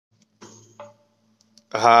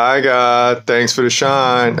Hi, God. Thanks for the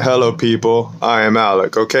shine. Hello, people. I am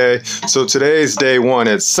Alec. Okay. So today's day one.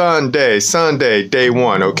 It's Sunday, day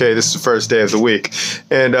one. Okay. This is the first day of the week.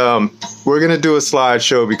 And we're going to do a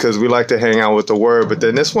slideshow because we like to hang out with the word. But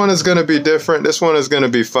then this one is going to be different. This one is going to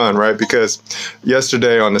be fun, right? Because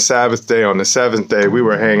yesterday on the Sabbath day, on the seventh day, we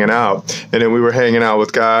were hanging out. And then we were hanging out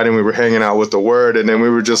with God and we were hanging out with the word. And then we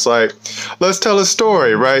were just like, let's tell a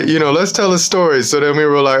story, right? Let's tell a story. So then we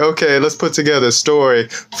were like, okay, let's put together a story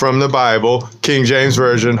from the Bible, King James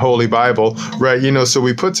Version, Holy Bible, right? So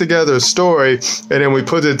we put together a story and then we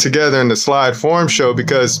put it together in the slide form show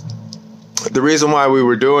because the reason why we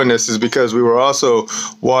were doing this is because we were also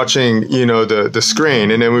watching, the screen,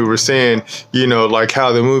 and then we were seeing, like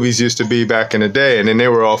how the movies used to be back in the day, and then they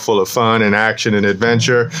were all full of fun and action and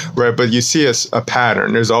adventure, right? But you see a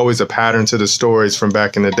pattern. There's always a pattern to the stories from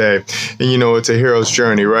back in the day, and it's a hero's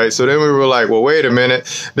journey, right? So then we were like, well, wait a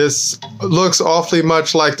minute, this looks awfully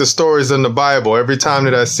much like the stories in the Bible. Every time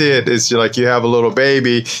that I see it, it's like you have a little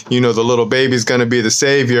baby, the little baby's going to be the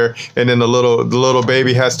savior, and then the little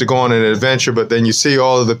baby has to go on an adventure. But then you see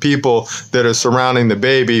all of the people that are surrounding the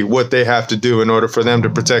baby, what they have to do in order for them to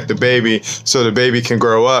protect the baby so the baby can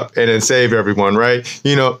grow up and then save everyone, right?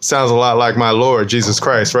 Sounds a lot like my Lord, Jesus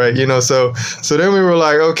Christ, right? So then we were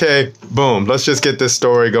like, okay, boom, let's just get this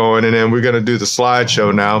story going. And then we're going to do the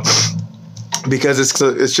slideshow now, because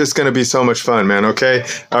it's just going to be so much fun, man. Okay.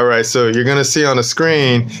 All right. So you're going to see on the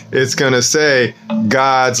screen, it's going to say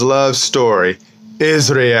God's love story,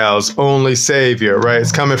 Israel's only savior, right?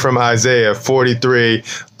 It's coming from Isaiah 43,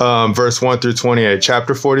 verse 1 through 28,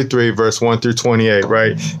 chapter 43, verse 1 through 28,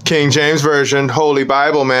 right? King James Version, Holy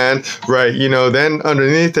Bible, man, right? Then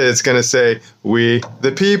underneath it, it's going to say, we,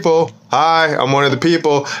 the people, hi, I'm one of the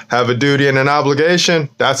people, have a duty and an obligation.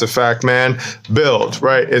 That's a fact, man. Build,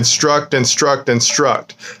 right? Instruct, instruct,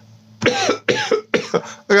 instruct. I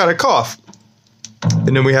got a cough.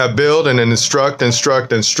 And then we have build and then instruct,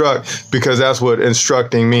 instruct, instruct, because that's what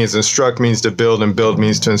instructing means. Instruct means to build and build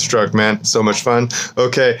means to instruct, man. So much fun.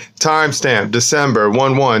 Okay, timestamp, December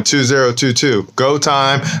 11-2022. Go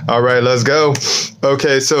time. All right, let's go.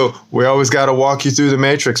 Okay, so we always got to walk you through the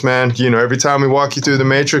matrix, man. Every time we walk you through the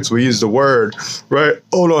matrix, we use the word, right?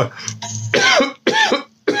 Hold on.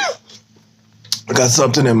 I got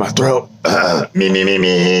something in my throat.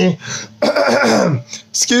 Me.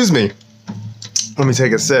 Excuse me. Let me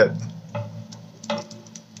take a sip.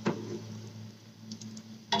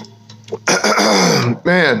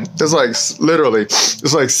 Man, it's like literally,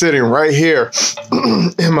 it's like sitting right here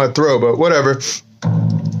in my throat, but whatever.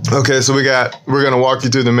 Okay, so we're going to walk you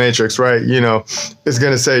through the matrix, right? It's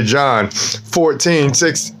going to say John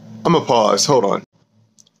 14:6. I'm going to pause. Hold on.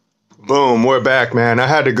 Boom, we're back, man. I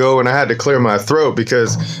had to go and I had to clear my throat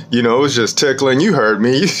because, it was just tickling. You heard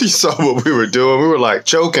me. You saw what we were doing. We were like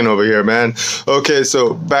choking over here, man. Okay,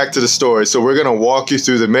 so back to the story. So we're going to walk you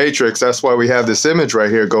through the matrix. That's why we have this image right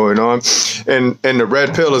here going on. And the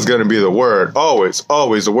red pill is going to be the word. Always.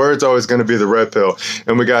 The word's always going to be the red pill.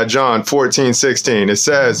 And we got John 14:16. It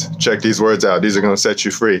says, check these words out. These are going to set you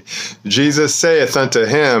free. Jesus saith unto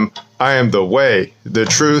him, I am the way, the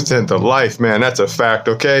truth, and the life, man. That's a fact,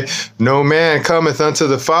 okay? No man cometh unto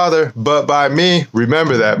the Father but by me.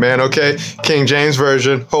 Remember that, man, okay? King James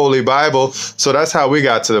Version, Holy Bible. So that's how we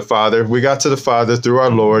got to the Father. We got to the Father through our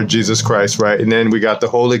Lord, Jesus Christ, right? And then we got the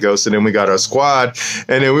Holy Ghost, and then we got our squad,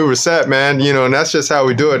 and then we were set, man, and that's just how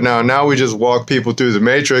we do it now. Now we just walk people through the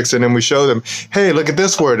matrix, and then we show them, hey, look at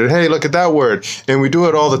this word, and hey, look at that word. And we do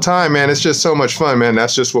it all the time, man. It's just so much fun, man.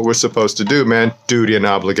 That's just what we're supposed to do, man. Duty and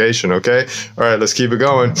obligation. Okay. All right. Let's keep it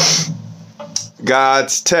going.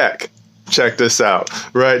 God's tech. Check this out,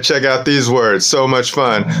 right? Check out these words. So much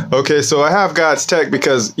fun. Okay. So I have God's tech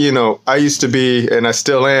because, I used to be, and I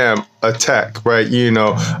still am, a tech, right?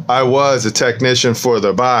 I was a technician for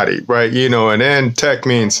the body, right? And then tech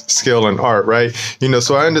means skill and art, right?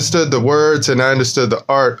 So I understood the words and I understood the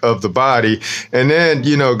art of the body. And then,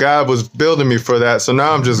 God was building me for that. So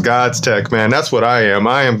now I'm just God's tech, man. That's what I am.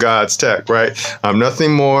 I am God's tech, right? I'm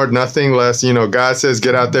nothing more, nothing less. God says,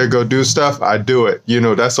 get out there, go do stuff. I do it.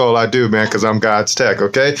 That's all I do, man, because I'm God's tech,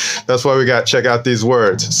 okay? That's why we got to check out these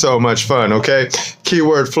words. So much fun, okay?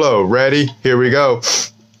 Keyword flow. Ready? Here we go.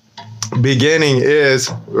 Beginning is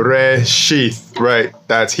reshith, right?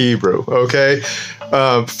 That's Hebrew, okay?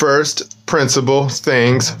 First principle,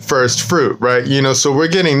 things, first fruit, right? So we're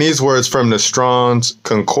getting these words from the Strong's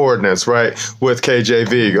Concordance, right? With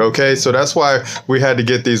KJV, okay? So that's why we had to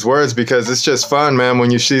get these words, because it's just fun, man,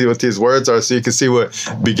 when you see what these words are. So you can see what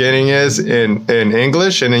beginning is in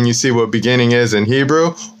English, and then you see what beginning is in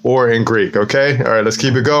Hebrew or in Greek, okay? All right, let's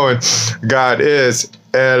keep it going. God is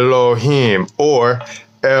Elohim, or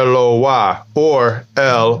Eloah, or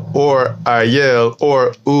El, or Ayel,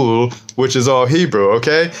 or Ul, which is all Hebrew,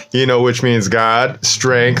 okay? Which means God,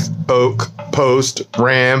 strength, oak, post,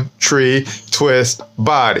 ram, tree, twist,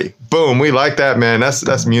 body. Boom, we like that, man.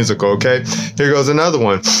 That's musical, okay? Here goes another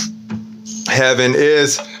one. Heaven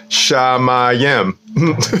is Shamayim.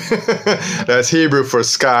 That's Hebrew for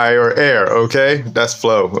sky or air, okay? That's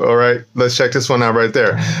flow, all right? Let's check this one out right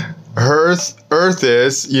there. Earth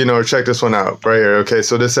is, check this one out right here, okay?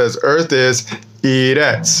 So this says earth is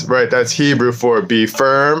Eretz, right? That's Hebrew for be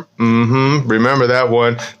firm. Remember that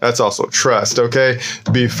one. That's also trust, okay?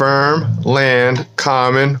 Be firm, land,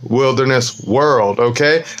 common, wilderness, world,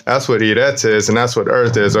 okay? That's what Eretz is, and that's what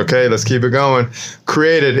earth is, okay? Let's keep it going.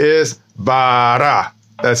 Created is bara.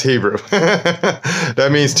 That's Hebrew. That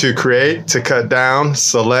means to create, to cut down,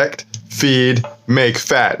 select, feed, make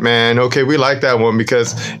fat, man. Okay, we like that one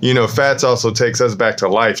because, fats also takes us back to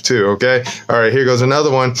life too, okay? All right, here goes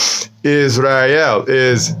another one. Israel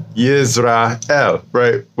is Yisrael,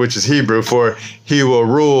 right? Which is Hebrew for he will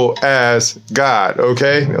rule as God,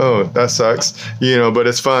 okay? Oh, that sucks, but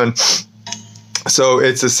it's fun. So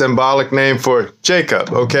it's a symbolic name for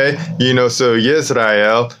Jacob, okay? So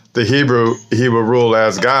Yisrael, the Hebrew, he will rule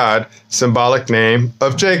as God, symbolic name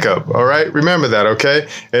of Jacob, all right? Remember that, okay?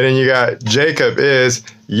 And then you got Jacob is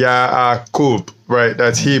Yaakov, right?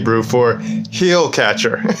 That's Hebrew for heel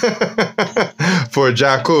catcher, for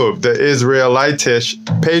Jacob, the Israelitish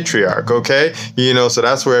patriarch, okay? So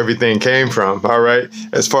that's where everything came from, all right?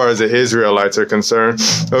 As far as the Israelites are concerned.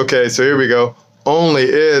 Okay, so here we go. Only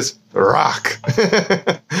is rock.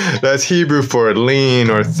 That's Hebrew for lean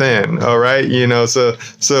or thin, all right? So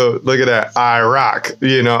look at that. I rock,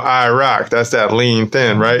 I rock. That's that lean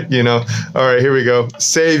thin, right? All right, here we go.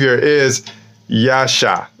 Savior is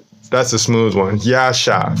Yasha. That's a smooth one.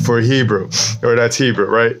 Yasha for Hebrew, or that's Hebrew,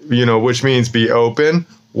 right? Which means be open,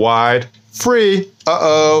 wide, free.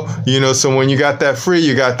 So when you got that free,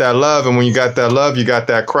 you got that love. And when you got that love, you got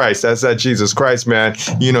that Christ. That's that Jesus Christ, man.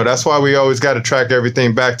 That's why we always got to track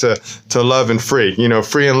everything back to love and free.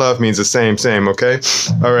 Free and love means the same, okay?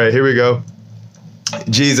 All right, here we go.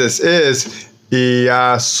 Jesus is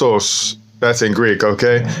Iasos. That's in Greek,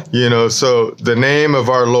 okay? So the name of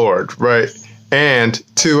our Lord, right? And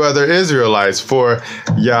two other Israelites for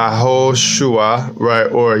Yahoshua, right?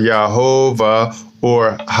 Or Yahovah,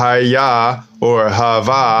 or Haya, or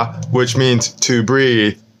Hava, which means to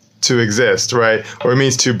breathe, to exist, right? Or it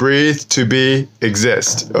means to breathe, to be,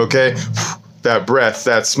 exist, okay? That breath,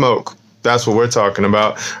 that smoke, that's what we're talking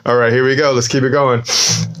about. All right, here we go. Let's keep it going.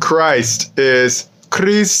 Christ is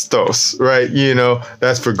Christos, right?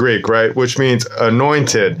 That's for Greek, right? Which means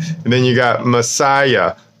anointed. And then you got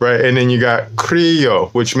Messiah, right? And then you got Krio,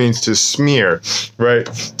 which means to smear, right?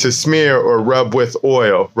 To smear or rub with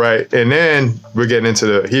oil, right? And then we're getting into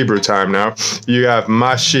the Hebrew time now. You have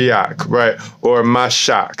Mashiach, right? Or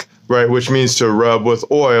Mashak, right? Which means to rub with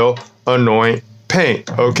oil, anoint, paint,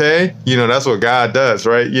 okay? That's what God does,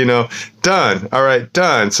 right? Done. All right,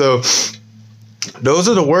 done. So those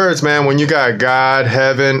are the words, man. When you got God,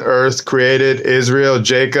 heaven, earth, created, Israel,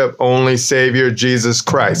 Jacob, only Savior, Jesus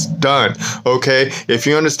Christ. Done. Okay? If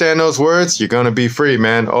you understand those words, you're going to be free,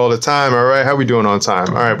 man, all the time. All right? How we doing on time?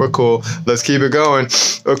 All right, we're cool. Let's keep it going.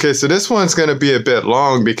 Okay, so this one's going to be a bit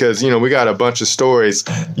long because, we got a bunch of stories,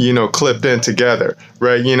 clipped in together,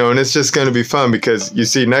 right? And it's just going to be fun because, you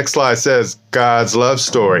see, next slide says God's love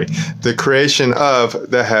story, the creation of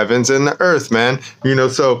the heavens and the earth, man.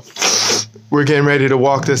 So we're getting ready to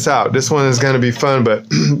walk this out. This one is going to be fun, but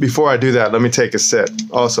before I do that, let me take a sip.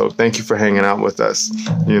 Also, thank you for hanging out with us.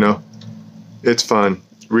 It's fun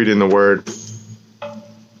reading the word.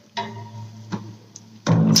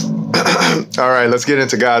 All right, let's get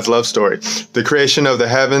into God's love story. The creation of the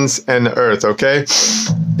heavens and the earth, okay?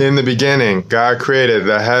 In the beginning, God created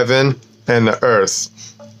the heaven and the earth.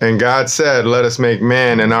 And God said, let us make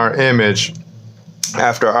man in our image,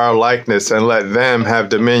 after our likeness, and let them have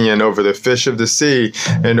dominion over the fish of the sea,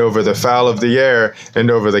 and over the fowl of the air, and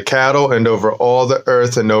over the cattle, and over all the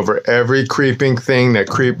earth, and over every creeping thing that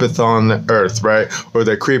creepeth on the earth, right? Or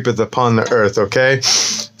that creepeth upon the earth, okay?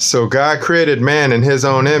 So God created man in his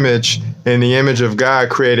own image. In the image of God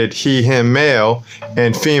created he, him, male,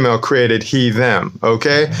 and female created he, them,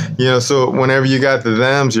 okay? So whenever you got the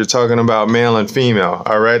thems, you're talking about male and female,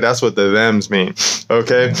 all right? That's what the thems mean,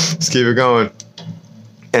 okay? Let's keep it going.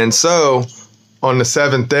 And so, on the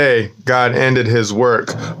seventh day, God ended his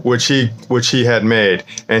work, which he had made,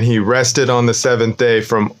 and he rested on the seventh day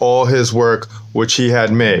from all his work which he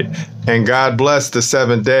had made. And God blessed the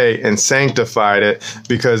seventh day and sanctified it,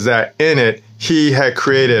 because that in it he had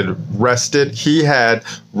created rested. He had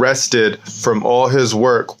rested from all his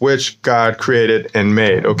work, which God created and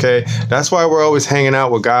made. Okay. That's why we're always hanging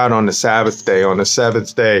out with God on the Sabbath day, on the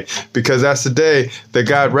seventh day, because that's the day that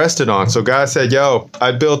God rested on. So God said, yo,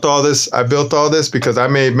 I built all this because I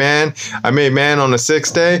made man on the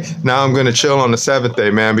sixth day. Now I'm going to chill on the seventh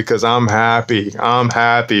day, man, because I'm happy,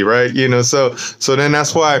 right? So then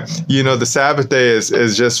that's why, the Sabbath day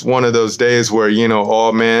is just one of those days where,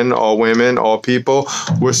 all men, all women, all people,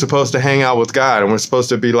 we're supposed to hang out with God, and we're supposed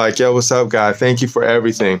to be like, yo, what's up, God? Thank you for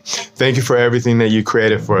everything. Thank you for everything that you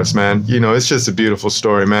created for us, man. It's just a beautiful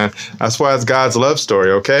story, man. That's why it's God's love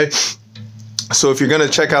story, okay? So if you're going to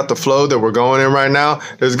check out the flow that we're going in right now,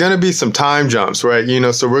 there's going to be some time jumps, right?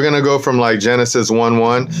 So we're going to go from like Genesis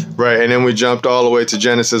 1:1, right? And then we jumped all the way to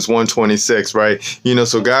Genesis 1:26, right?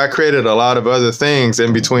 So God created a lot of other things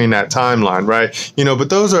in between that timeline, right? But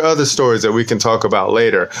those are other stories that we can talk about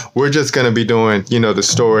later. We're just going to be doing,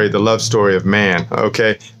 the love story of man,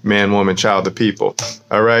 okay? Man, woman, child, the people.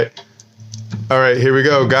 All right. All right, here we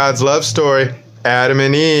go. God's love story. Adam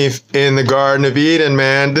and Eve in the Garden of Eden,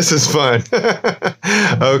 man. This is fun.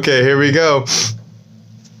 Okay, here we go.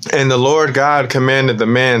 And the Lord God commanded the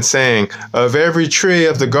man, saying, of every tree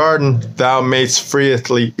of the garden thou mayst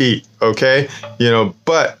freely eat. Okay,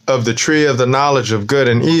 but of the tree of the knowledge of good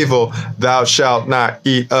and evil, thou shalt not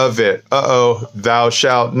eat of it. Thou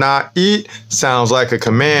shalt not eat sounds like a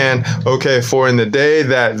command. Okay, for in the day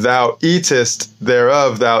that thou eatest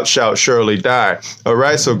thereof, thou shalt surely die. All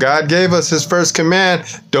right, so God gave us his first command,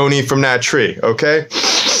 don't eat from that tree. Okay,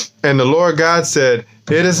 and the Lord God said,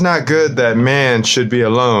 it is not good that man should be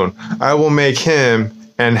alone. I will make him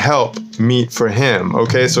and help meet for him.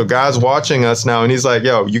 Okay, so God's watching us now, and he's like,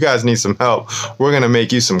 yo, you guys need some help. We're going to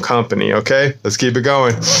make you some company. Okay, let's keep it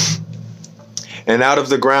going. And out of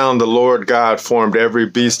the ground the Lord God formed every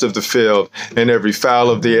beast of the field and every fowl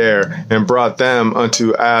of the air, and brought them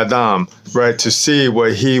unto Adam, right, to see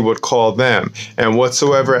what he would call them. And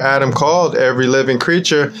whatsoever Adam called every living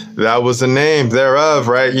creature, that was the name thereof,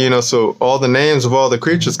 right? So all the names of all the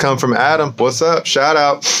creatures come from Adam. What's up? Shout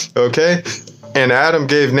out. Okay. And Adam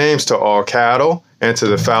gave names to all cattle, and to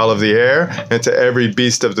the fowl of the air, and to every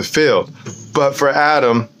beast of the field. But for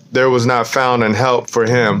Adam there was not found an help for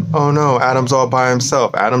him. Oh no, Adam's all by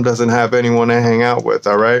himself. Adam doesn't have anyone to hang out with,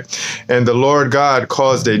 all right? And the Lord God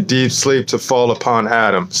caused a deep sleep to fall upon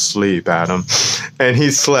Adam. Sleep, Adam. And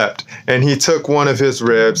he slept. And he took one of his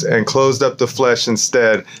ribs and closed up the flesh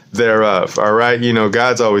instead thereof, all right?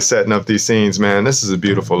 God's always setting up these scenes, man. This is a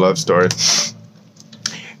beautiful love story.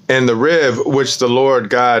 And the rib which the Lord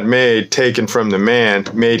God made, taken from the man,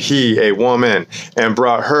 made he a woman, and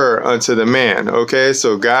brought her unto the man. Okay,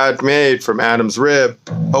 so God made from Adam's rib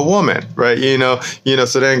a woman, right?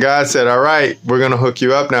 So then God said, all right, we're going to hook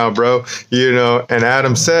you up now, bro. And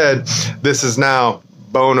Adam said, this is now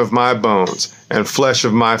bone of my bones and flesh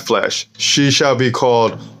of my flesh. She shall be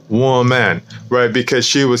called woman, right? Because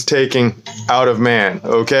she was taken out of man.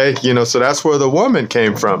 Okay, so that's where the woman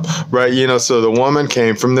came from, right? So the woman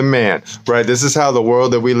came from the man, right? This is how the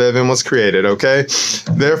world that we live in was created. Okay,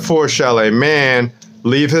 therefore shall a man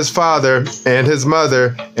leave his father and his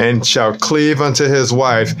mother, and shall cleave unto his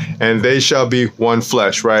wife, and they shall be one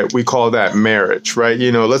flesh, right? We call that marriage, right?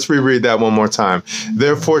 Let's reread that one more time.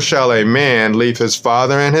 Therefore shall a man leave his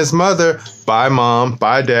father and his mother, by mom,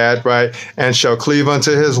 by dad, right? And shall cleave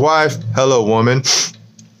unto his wife, hello woman,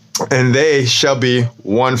 and they shall be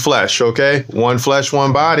one flesh, okay? One flesh,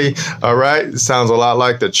 one body, all right? Sounds a lot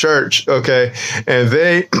like the church, okay? And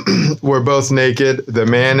they were both naked, the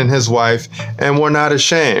man and his wife, and were not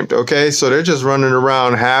ashamed, okay? So they're just running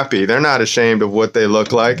around happy. They're not ashamed of what they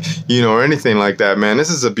look like, or anything like that, man.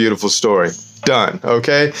 This is a beautiful story. Done,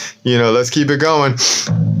 okay? Let's keep it going.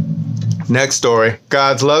 Next story,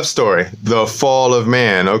 God's love story, the fall of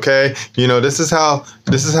man. Okay, this is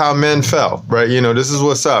how men fell, right? This is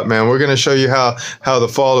what's up, man. We're gonna show you how the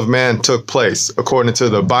fall of man took place according to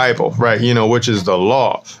the Bible, right? Which is the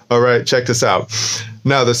law. All right, check this out.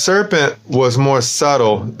 Now the serpent was more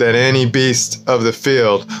subtle than any beast of the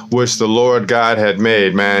field which the Lord God had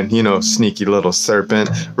made, man. Sneaky little serpent,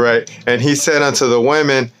 right? And he said unto the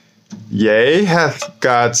women, yea, hath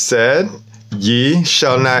God said, ye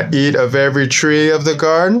shall not eat of every tree of the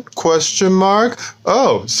garden? ?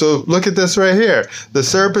 Oh, so look at this right here. The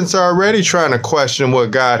serpents are already trying to question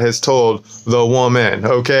what God has told the woman,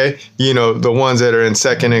 okay? The ones that are in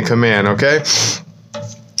second in command, okay?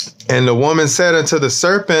 And the woman said unto the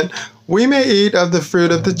serpent, we may eat of the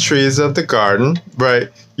fruit of the trees of the garden, right?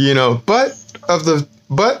 But of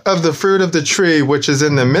the fruit of the tree which is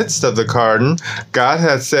in the midst of the garden, God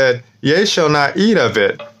hath said, ye shall not eat of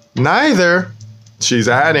it. neither, she's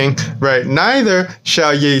adding, right, neither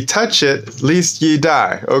shall ye touch it, lest ye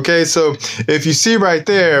die. Okay, so if you see right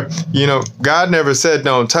there, God never said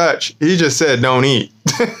don't touch. He just said don't eat.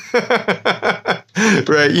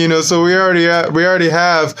 Right, so we already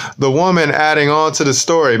have the woman adding on to the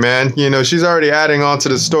story, man. She's already adding on to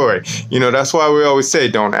the story. That's why we always say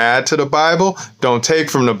don't add to the Bible, don't take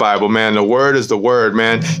from the Bible, man. The word is the word,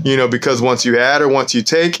 man. Because once you add or once you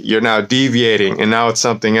take, you're now deviating, and now it's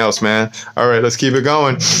something else, man. All right, let's keep it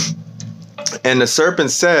going. And the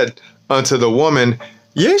serpent said unto the woman,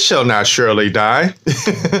 ye shall not surely die.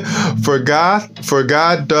 For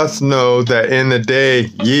God doth know that in the day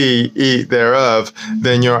ye eat thereof,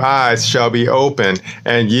 then your eyes shall be opened,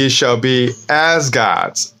 and ye shall be as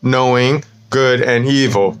gods, knowing good and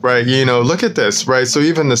evil. Right? Look at this, right? So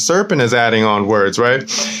even the serpent is adding on words, right?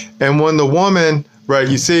 And when the woman, right,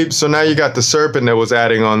 you see, so now you got the serpent that was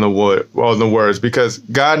adding on the words, because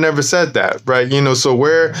God never said that, right? So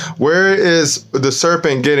where is the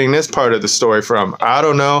serpent getting this part of the story from? I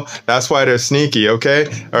don't know. That's why they're sneaky, okay?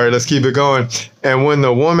 All right, let's keep it going. And when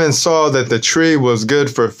the woman saw that the tree was good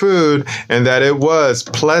for food, and that it was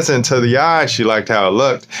pleasant to the eye, she liked how it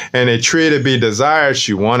looked, and a tree to be desired,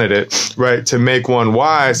 she wanted it, right, to make one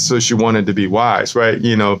wise, so she wanted to be wise, right?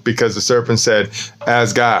 Because the serpent said,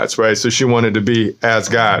 as gods, right? So she wanted to be as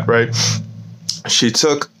God, right? She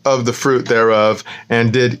took of the fruit thereof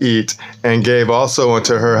and did eat, and gave also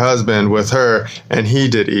unto her husband with her, and he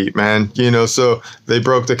did eat, man. So they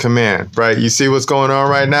broke the command, right? You see what's going on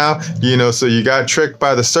right now? So you got tricked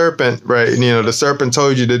by the serpent, right? The serpent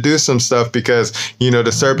told you to do some stuff because,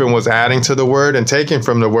 the serpent was adding to the word and taking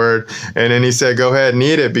from the word. And then he said, go ahead and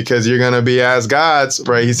eat it because you're going to be as gods,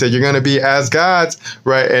 right? He said, you're going to be as gods,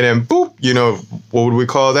 right? And then boop, what would we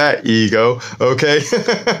call that? Ego. Okay.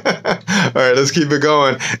 All right, let's keep it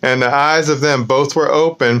going. And the eyes of them both were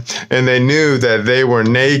open, and they knew that they were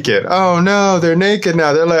naked. Oh no, they're naked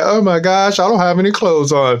now. They're like, oh my gosh, I don't have any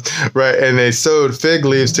clothes on, right? And they sewed fig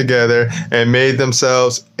leaves together and made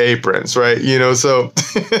themselves aprons, right? So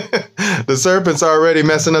the serpent's already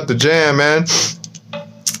messing up the jam, man.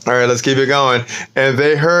 All right, let's keep it going. And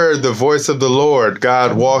they heard the voice of the Lord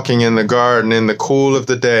God walking in the garden in the cool of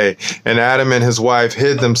the day. And Adam and his wife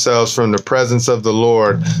hid themselves from the presence of the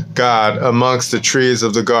Lord God amongst the trees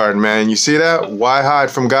of the garden, man. You see that? Why hide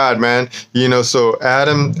from God, man? So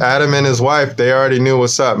Adam and his wife, they already knew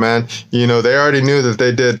what's up, man. They already knew that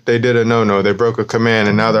they did a no-no. They broke a command,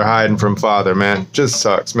 and now they're hiding from Father, man. Just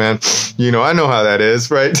sucks, man. I know how that is,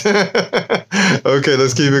 right? Okay,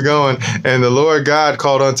 let's keep it going. And the Lord God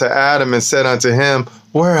called unto Adam and said unto him,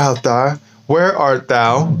 where art thou? Where art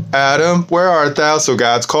thou? Adam, where art thou? So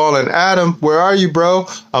God's calling, Adam, where are you, bro?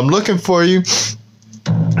 I'm looking for you.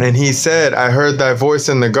 And he said, I heard thy voice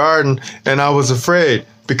in the garden, and I was afraid,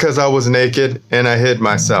 because I was naked and I hid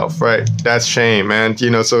myself, right? That's shame, man.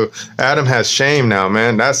 So Adam has shame now,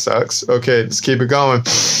 man. That sucks. Okay, let's keep it going.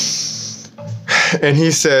 And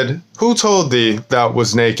he said, who told thee thou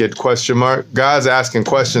was naked? ? God's asking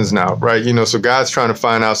questions now, right? So God's trying to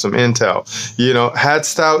find out some intel.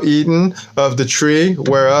 Hadst thou eaten of the tree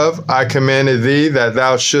whereof I commanded thee that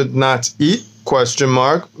thou should not eat? ? Did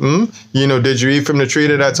you eat from the tree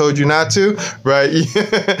that I told you not to? Right?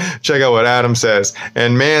 Check out what Adam says.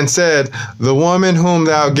 And man said, the woman whom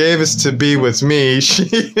thou gavest to be with me,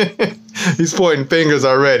 he's pointing fingers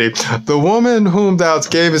already. The woman whom thou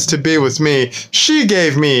gavest to be with me, she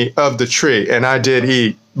gave me of the tree, and I did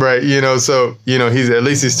eat. Right, so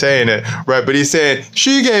he's saying it, right? But he's saying,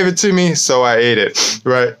 she gave it to me, so I ate it,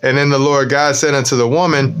 right? And then the Lord God said unto the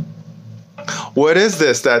woman, what is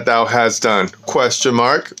this that thou hast done? ?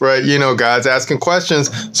 Right? God's asking questions.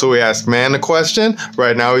 So we ask man the question.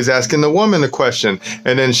 Right now he's asking the woman the question.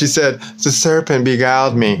 And then she said, the serpent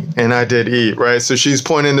beguiled me and I did eat. Right? So she's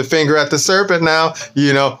pointing the finger at the serpent now.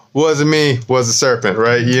 Wasn't me, was the serpent,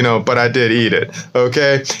 right? But I did eat it.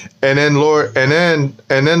 Okay. And then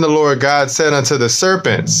the Lord God said unto the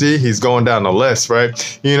serpent, see, he's going down the list, right?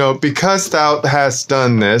 Because thou hast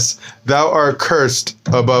done this, thou art cursed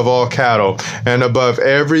above all cattle and above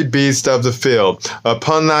every beast of the field.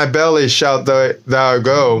 Upon thy belly shalt thou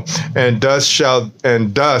go, and dust shalt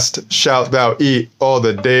thou eat all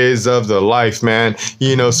the days of the life, man.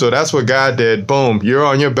 So that's what God did. Boom, you're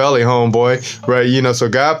on your belly, homeboy, right? So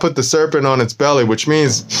God put the serpent on its belly, which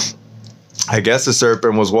means, I guess the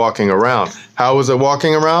serpent was walking around. How was it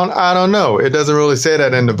walking around? I don't know. It doesn't really say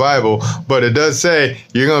that in the Bible, but it does say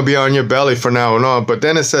you're going to be on your belly from now on. But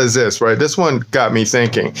then it says this, right? This one got me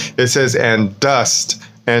thinking. It says, and dust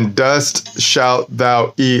shalt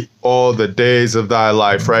thou eat all the days of thy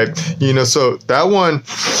life, right? So that one,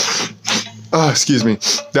 excuse me,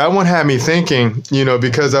 that one had me thinking,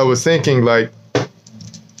 because I was thinking like,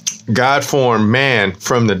 God formed man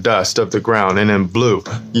from the dust of the ground and then blew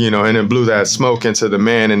that smoke into the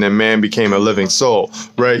man, and then man became a living soul,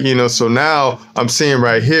 right? So now I'm seeing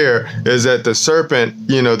right here is that the serpent,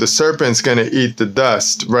 the serpent's going to eat the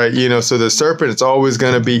dust, right? So the serpent is always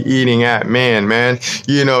going to be eating at man, and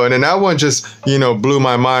then that one just, blew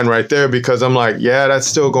my mind right there, because I'm like, yeah, that's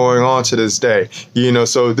still going on to this day,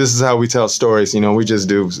 so this is how we tell stories,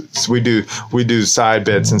 we do side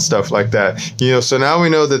bits and stuff like that, so now we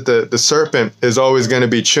know that the serpent is always going to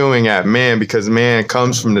be chewing at man, because man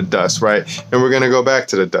comes from the dust, right? And we're going to go back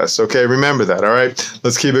to the dust. Okay, remember that, all right?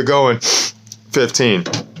 Let's keep it going. 15.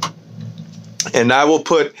 And I will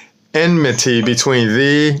put enmity between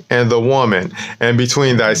thee and the woman, and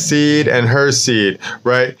between thy seed and her seed,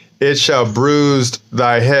 right? It shall bruise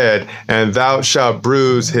thy head, and thou shalt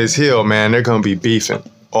bruise his heel. Man, they're going to be beefing.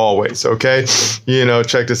 Always, okay?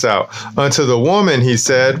 Check this out. Unto the woman, he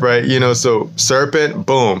said, right? So serpent,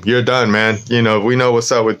 boom, you're done, man. We know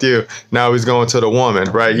what's up with you. Now he's going to the woman,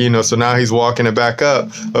 right? So now he's walking it back up,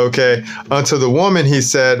 okay? Unto the woman, he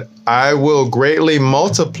said, I will greatly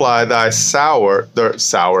multiply thy sorrow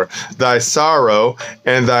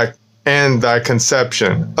and thy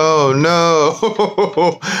conception. Oh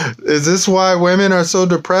no. Is this why women are so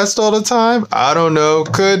depressed all the time? I don't know.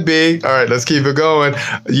 Could be. All right, let's keep it going.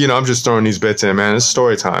 I'm just throwing these bits in, man. It's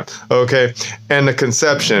story time. Okay. And the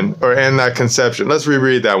conception, and thy conception. Let's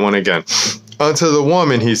reread that one again. Unto the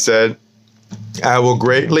woman, he said, I will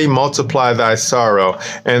greatly multiply thy sorrow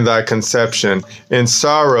and thy conception. In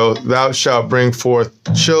sorrow thou shalt bring forth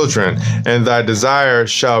children, and thy desire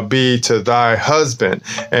shall be to thy husband,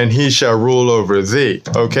 and he shall rule over thee.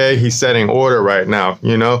 Okay, he's setting order right now,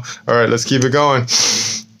 All right, let's keep it going.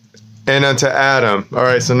 And unto Adam. All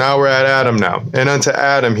right, so now we're at Adam now. And unto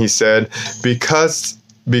Adam he said,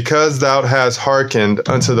 because thou hast hearkened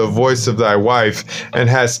unto the voice of thy wife, and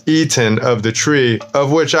hast eaten of the tree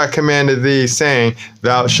of which I commanded thee, saying,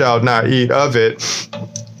 thou shalt not eat of it,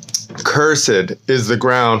 cursed is the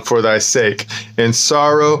ground for thy sake. In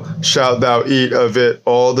sorrow shalt thou eat of it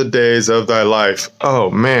all the days of thy life.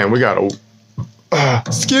 Oh man, we gotta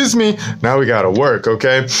excuse me. Now we gotta work,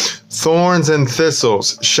 okay? Thorns and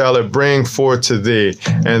thistles shall it bring forth to thee,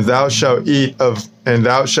 and thou shalt eat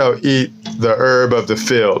the herb of the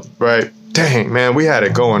field, right? Dang, man, we had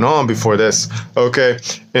it going on before this, okay?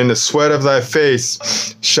 In the sweat of thy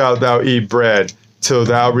face shalt thou eat bread, till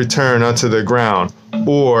thou return unto the ground,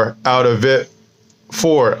 for out of it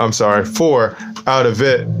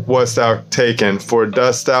wast thou taken, for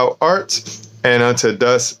dust thou art, and unto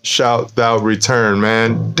dust shalt thou return,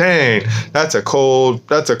 man. Dang, that's a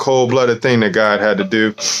cold-blooded thing that God had to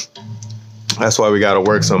do. That's why we got to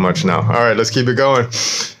work so much now. All right, let's keep it going.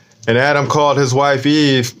 And Adam called his wife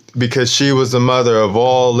Eve, because she was the mother of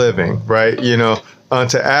all living, right?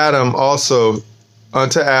 Unto Adam also and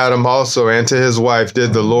to his wife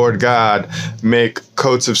did the Lord God make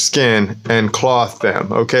coats of skin and cloth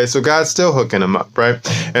them. Okay, so God's still hooking them up, right?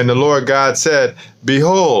 And the Lord God said,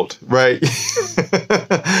 behold, right?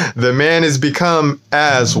 The man is become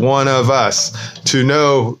as one of us, to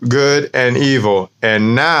know good and evil.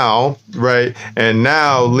 And now, right? And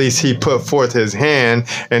now, lest he put forth his hand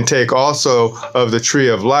and take also of the tree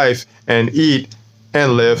of life and eat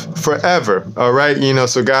and live forever. All right.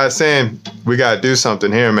 So God's saying we got to do something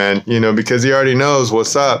here, man, because he already knows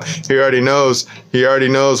what's up. He already knows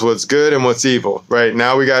what's good and what's evil. Right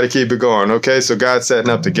now we got to keep it going. Okay. So God's setting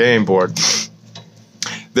up the game board.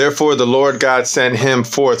 Therefore, the Lord God sent him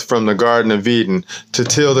forth from the Garden of Eden to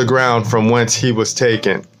till the ground from whence he was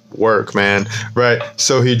taken. Work, man. Right.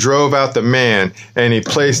 So he drove out the man, and he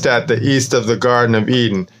placed at the east of the Garden of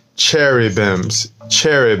Eden cherubims,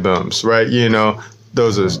 right?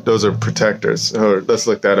 Those are protectors. Let's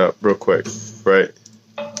look that up real quick, right?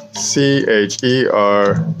 CHERU.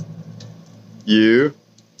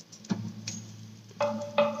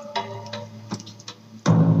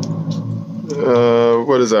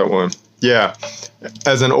 What is that one? Yeah,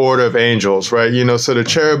 as an order of angels, right? So the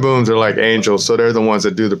cherubims are like angels, so they're the ones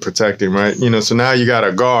that do the protecting, right? So now you got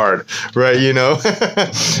a guard, right?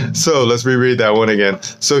 So let's reread that one again.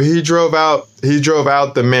 So he drove out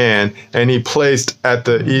the man, and he placed at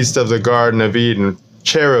the east of the Garden of Eden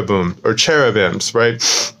cherubims,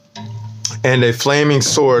 right? And a flaming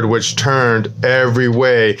sword which turned every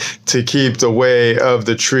way to keep the way of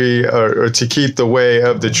the tree, or to keep the way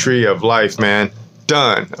of the tree of life, man.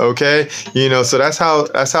 Done. Okay. So that's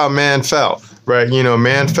how man fell, right?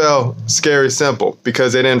 Man fell, scary simple,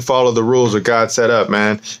 because they didn't follow the rules that God set up,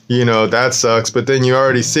 man. That sucks. But then you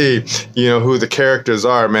already see, who the characters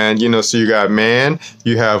are, man. So you got man,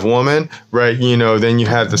 you have woman, right? Then you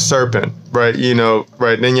had the serpent, right?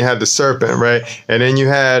 Right. Then you had the serpent, right? And then you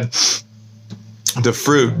had the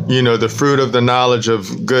fruit, the fruit of the knowledge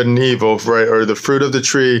of good and evil, right? Or the fruit of the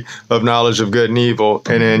tree of knowledge of good and evil.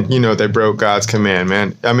 And then, they broke God's command,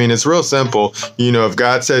 man. I mean, it's real simple. If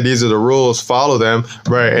God said these are the rules, follow them,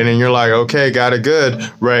 right? And then you're like, okay, got it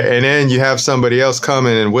good, right? And then you have somebody else come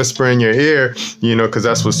in and whisper in your ear, because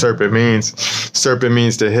that's what serpent means. Serpent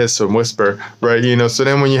means to hiss and whisper, right? So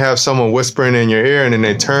then when you have someone whispering in your ear and then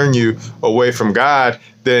they turn you away from God,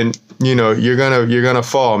 then you're gonna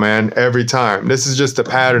fall, man, every time. This is just a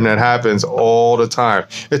pattern that happens all the time.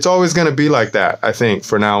 It's always gonna be like that, I think,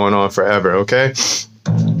 from now on forever, okay?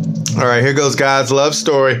 All right, here goes God's love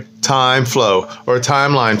story, time flow, or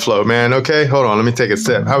timeline flow, man, okay? Hold on, let me take a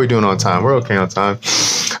sip. How we doing on time? We're okay on time.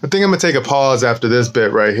 I think I'm gonna take a pause after this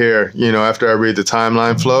bit right here, after I read the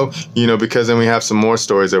timeline flow, because then we have some more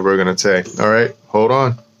stories that we're gonna take. All right, hold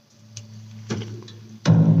on.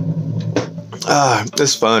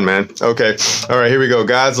 It's fun, man. Okay. All right, here we go.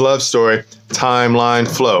 God's love story, timeline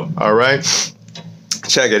flow. All right.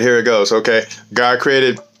 Check it. Here it goes. Okay. God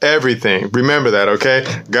created everything. Remember that, okay?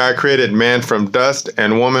 God created man from dust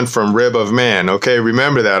and woman from rib of man, okay?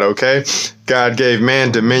 Remember that, okay? God gave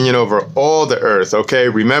man dominion over all the earth, okay?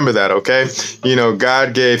 Remember that, okay?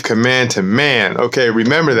 God gave command to man, okay?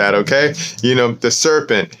 Remember that, okay? The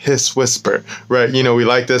serpent, hiss, whisper, right? We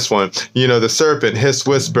like this one. The serpent, hiss,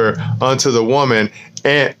 whisper unto the woman,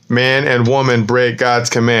 and man and woman break God's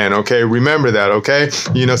command, okay? Remember that, okay?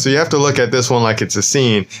 So you have to look at this one like it's a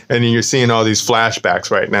scene, and then you're seeing all these flashbacks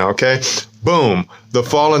right now, okay? Boom. The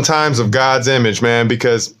fallen times of God's image, man,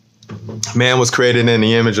 because man was created in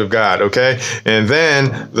the image of God, okay? And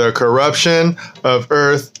then the corruption of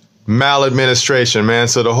earth, maladministration, man.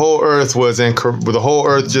 So the whole earth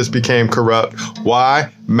just became corrupt.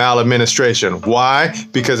 Why? Maladministration. Why?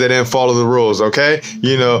 Because they didn't follow the rules, okay?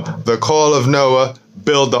 The call of Noah,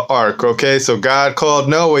 build the ark, okay? So God called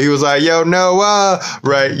Noah. He was like, yo, Noah,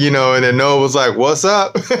 right? And then Noah was like, what's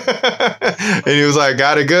up? And he was like,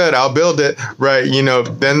 got it good. I'll build it, right?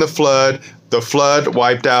 Then the flood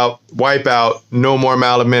wipe out, no more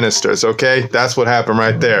maladministers, okay? That's what happened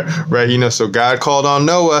right there, right? So God called on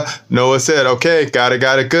Noah. Noah said, okay, got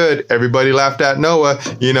it good. Everybody laughed at Noah.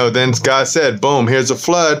 Then God said, boom, here's a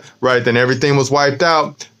flood, right? Then everything was wiped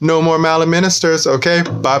out. No more maladministers, okay?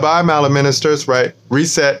 Bye-bye, maladministers, right?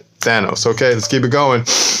 Reset, Thanos, okay? Let's keep it going.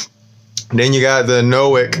 Then you got the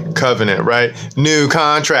Noahic covenant, right? New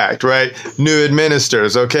contract, right? New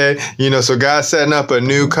administers, okay? So God's setting up a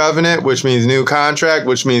new covenant, which means new contract,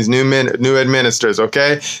 which means new administers,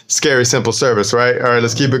 okay? Scary, simple service, right? All right,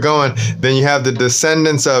 let's keep it going. Then you have the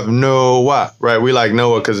descendants of Noah, right? We like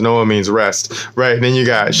Noah because Noah means rest, right? Then you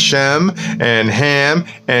got Shem and Ham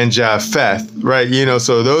and Japheth, right?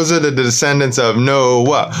 So those are the descendants of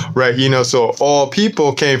Noah, right? So all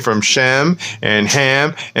people came from Shem and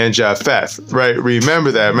Ham and Japheth. Right?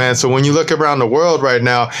 Remember that, man. So when you look around the world right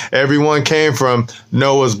now, everyone came from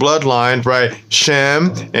Noah's bloodline, right?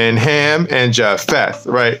 Shem and Ham and Japheth,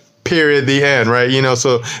 right? Period, the end, right?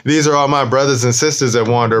 So these are all my brothers and sisters that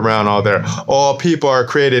wander around all there. All people are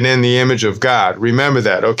created in the image of God. Remember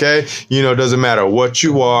that, okay? It doesn't matter what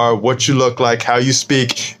you are, what you look like, how you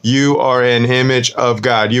speak. You are an image of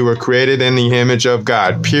God. You were created in the image of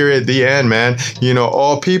God. Period, the end, man.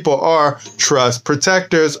 All people are trust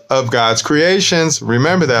protectors of God's creations.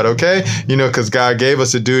 Remember that, okay? Because God gave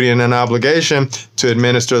us a duty and an obligation to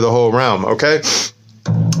administer the whole realm, okay?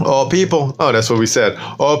 All people, that's what we said.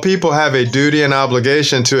 All people have a duty and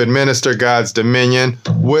obligation to administer God's dominion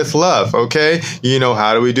with love, okay?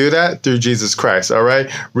 How do we do that? Through Jesus Christ, all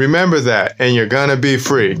right? Remember that, and you're gonna be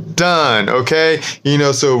free. Done, okay?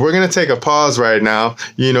 So we're gonna take a pause right now,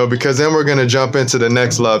 because then we're gonna jump into the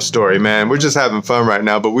next love story, man. We're just having fun right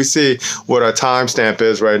now, but we see what our timestamp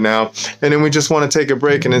is right now, and then we just want to take a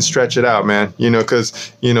break and then stretch it out, man,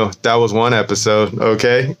 because, that was one episode,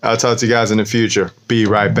 okay? I'll talk to you guys in the future. Be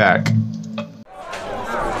right back.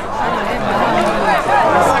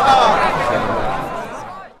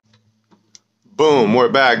 Boom, we're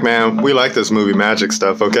back, man. We like this movie magic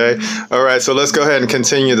stuff, okay? All right, so let's go ahead and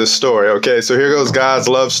continue the story, okay? So here goes God's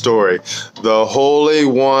love story. The Holy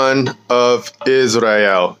One of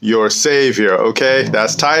Israel, your Savior, okay?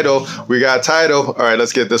 That's title. We got title. All right,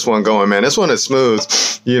 let's get this one going, man. This one is smooth,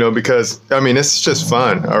 because, this is just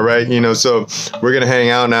fun, all right? So we're going to hang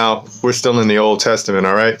out now. We're still in the Old Testament,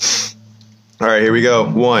 all right? All right, here we go.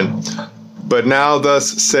 1. But now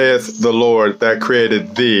thus saith the Lord that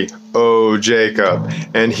created thee, O Jacob,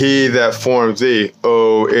 and he that formed thee,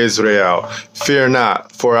 O Israel. Fear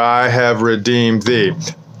not, for I have redeemed thee.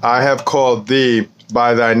 I have called thee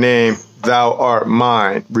by thy name. Thou art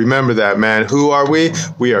mine. Remember that, man. Who are we?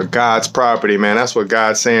 We are God's property, man. That's what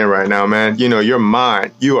God's saying right now, man. You know, you're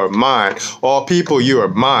mine. You are mine. All people, you are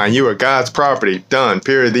mine. You are God's property. Done.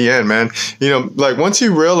 Period. The end, man. You know, like once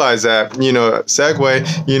you realize that, you know,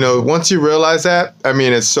 segue, you know, once you realize that, I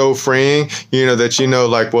mean, it's so freeing, you know, that, you know,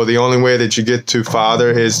 like, well, the only way that you get to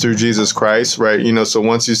Father is through Jesus Christ, right? You know, so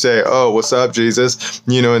once you say, oh, what's up, Jesus?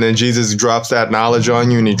 You know, and then Jesus drops that knowledge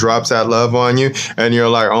on you and he drops that love on you and you're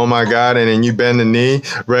like, oh my God. And then you bend the knee,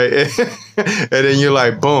 right? And then you're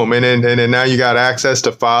like, boom. And then now you got access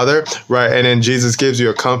to Father, right? And then Jesus gives you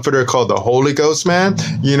a comforter called the Holy Ghost, man.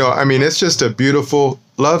 You know, I mean, it's just a beautiful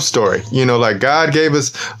love story. You know, like God gave us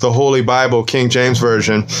the Holy Bible, King James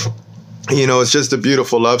Version. You know, it's just a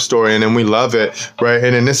beautiful love story, and then we love it, right?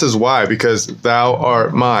 And then this is why, because thou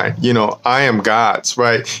art mine. You know, I am God's,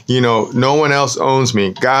 right? You know, no one else owns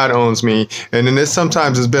me. God owns me. And then this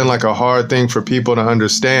sometimes has been like a hard thing for people to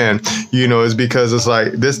understand, you know, is because it's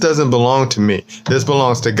like, this doesn't belong to me. This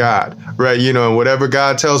belongs to God, right? You know, and whatever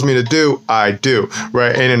God tells me to do, I do,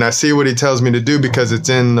 right? And then I see what he tells me to do because it's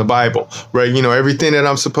in the Bible, right? You know, everything that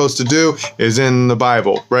I'm supposed to do is in the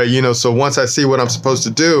Bible, right? You know, so once I see what I'm supposed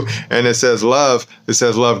to do, and it says love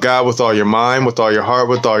God with all your mind, with all your heart,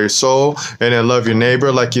 with all your soul, and then love your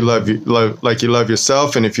neighbor like you love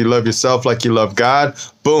yourself. And if you love yourself like you love God,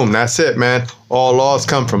 boom, that's it, man. All laws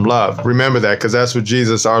come from love. Remember that, because that's what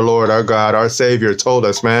Jesus, our Lord, our God, our Savior told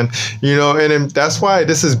us, man. You know, and that's why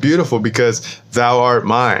this is beautiful, because thou art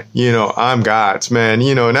mine. You know, I'm God's, man.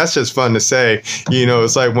 You know, and that's just fun to say. You know,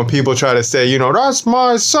 it's like when people try to say, you know, that's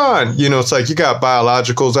my son. You know, it's like you got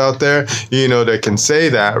biologicals out there, you know, that can say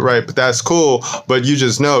that, right? But that's cool. But you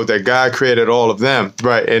just know that God created all of them,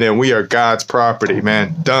 right? And then we are God's property,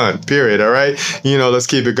 man. Done. Period. All right. You know, let's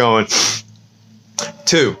keep it going.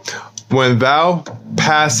 2. When thou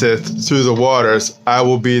passeth through the waters, I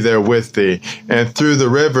will be there with thee, and through the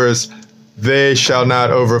rivers, they shall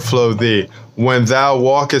not overflow thee. When thou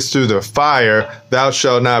walkest through the fire, thou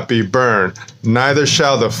shalt not be burned, neither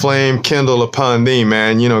shall the flame kindle upon thee,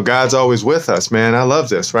 man. You know, God's always with us, man. I love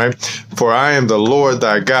this, right? For I am the Lord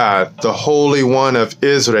thy God, the Holy One of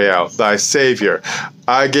Israel, thy Savior.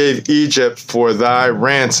 I gave Egypt for thy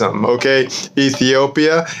ransom, okay?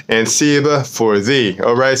 Ethiopia and Seba for thee,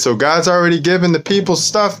 all right? So God's already given the people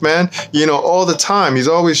stuff, man, you know, all the time. He's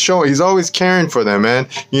always showing, he's always caring for them, man.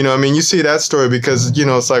 You know, I mean, you see that story because, you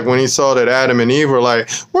know, it's like when he saw that Adam and Eve were like,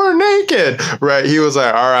 we're naked, right? He was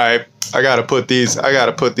like, all right, I gotta put these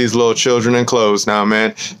little children in clothes now,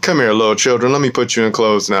 man. Come here, little children. Let me put you in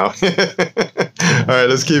clothes now. All right,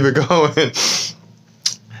 let's keep it going.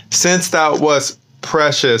 Since thou wast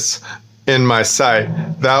precious in my sight,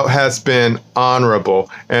 thou hast been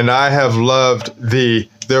honorable, and I have loved thee.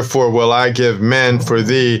 Therefore will I give men for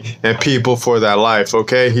thee and people for thy life.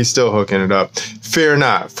 Okay, he's still hooking it up. Fear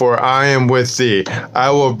not, for I am with thee.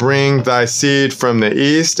 I will bring thy seed from the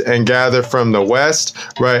east and gather from the west.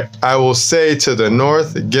 Right? I will say to the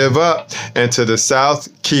north, give up, and to the south,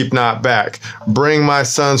 keep not back. Bring my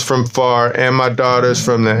sons from far and my daughters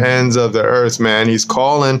from the ends of the earth, man. He's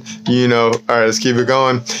calling, you know. All right, let's keep it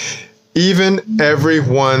going. Even every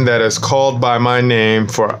one that is called by my name,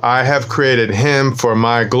 for I have created him for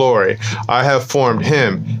my glory. I have formed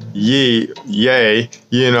him. Yea,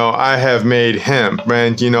 you know, I have made him.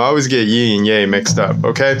 Man, you know, I always get ye and yea mixed up,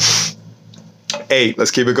 okay? 8,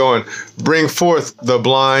 let's keep it going. Bring forth the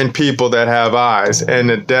blind people that have eyes and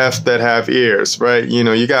the deaf that have ears, right? You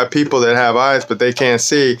know, you got people that have eyes, but they can't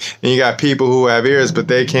see. And you got people who have ears, but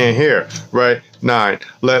they can't hear, right? 9,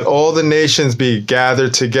 let all the nations be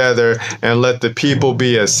gathered together and let the people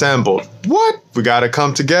be assembled. What? We got to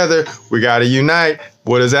come together. We got to unite.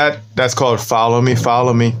 What is that? That's called follow me,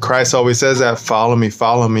 follow me. Christ always says that. Follow me,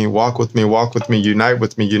 walk with me, unite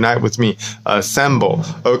with me, assemble.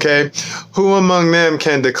 Okay? Who among them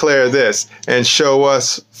can declare this and show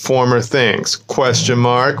us former things? Question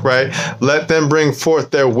mark, right? Let them bring forth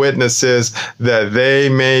their witnesses that they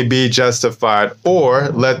may be justified, or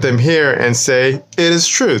let them hear and say, it is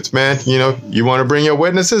truth, man. You know, you want to bring your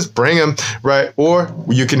witnesses, bring them, right? Or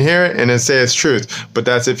you can hear it and then say it's truth. But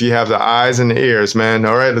that's if you have the eyes and the ears, man.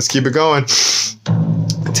 All right, let's keep it going.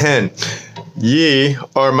 10. Ye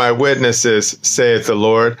are my witnesses, saith the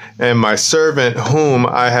Lord, and my servant whom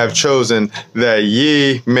I have chosen, that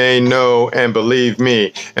ye may know and believe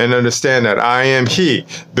me, and understand that I am he.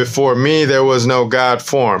 Before me there was no God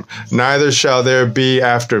formed, neither shall there be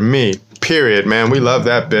after me. period, man. We love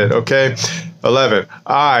that bit, okay? 11,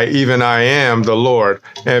 I, even I am the Lord,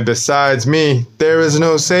 and besides me, there is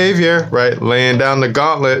no Savior, right? Laying down the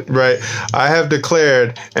gauntlet, right? I have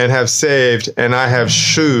declared and have saved, and I have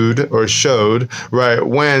showed, right,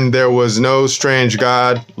 when there was no strange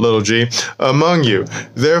God, little g, among you.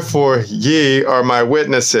 Therefore, ye are my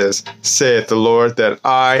witnesses, saith the Lord, that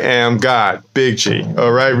I am God, big G,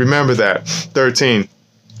 all right? Remember that. 13.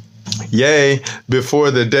 Yea,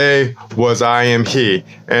 before the day was I am he,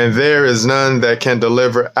 and there is none that can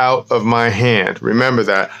deliver out of my hand. Remember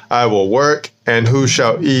that. I will work, and who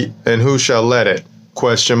shall eat, and who shall let it?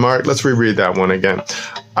 Question mark. Let's reread that one again.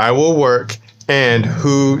 I will work, and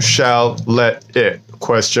who shall let it?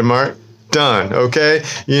 Question mark. Done. Okay?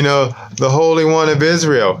 You know, the Holy One of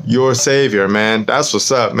Israel, your Savior, man. That's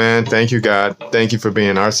what's up, man. Thank you, God. Thank you for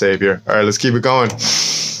being our Savior. All right, let's keep it going.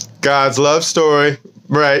 God's love story.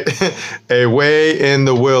 Right. A way in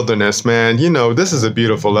the wilderness, man. You know, this is a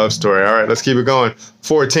beautiful love story. All right, let's keep it going.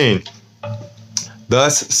 14.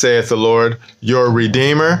 Thus saith the Lord, your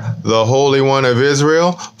Redeemer, the Holy One of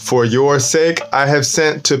Israel, for your sake I have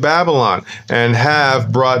sent to Babylon, and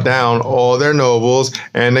have brought down all their nobles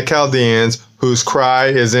and the Chaldeans, whose cry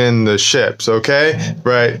is in the ships, okay?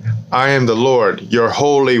 Right? I am the Lord, your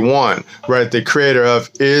Holy One, right? The Creator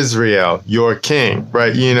of Israel, your King,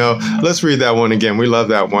 right? You know, let's read that one again. We love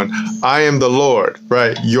that one. I am the Lord,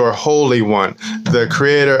 right? Your Holy One, the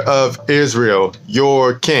Creator of Israel,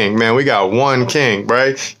 your King. Man, we got one King,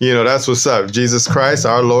 right? You know, that's what's up. Jesus Christ,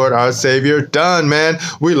 our Lord, our Savior. Done, man.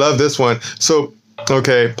 We love this one. So,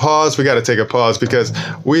 okay, pause. We got to take a pause because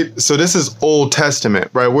so this is Old Testament,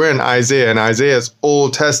 right? We're in Isaiah, and Isaiah's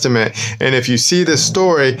Old Testament. And if you see this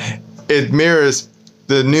story, it mirrors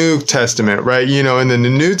the New Testament, right? You know, and then the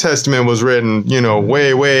New Testament was written, you know,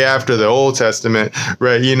 way, way after the Old Testament,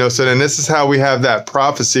 right? You know, so then this is how we have that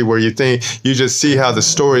prophecy where you just see how the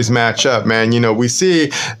stories match up, man. You know, we see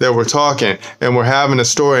that we're talking and we're having a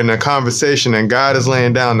story and a conversation, and God is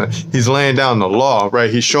he's laying down the law, right?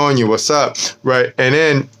 He's showing you what's up, right? And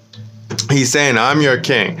then he's saying, I'm your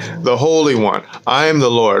King, the Holy One. I am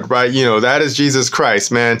the Lord, right? You know, that is Jesus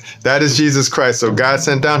Christ, man. That is Jesus Christ. So God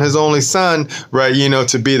sent down his only son, right, you know,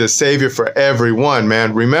 to be the Savior for everyone,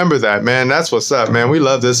 man. Remember that, man. That's what's up, man. We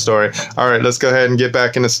love this story. All right, let's go ahead and get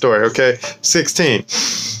back in the story, okay? 16.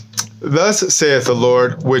 Thus saith the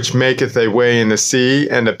Lord, which maketh a way in the sea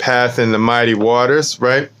and a path in the mighty waters,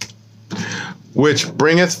 right? Which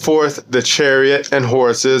bringeth forth the chariot and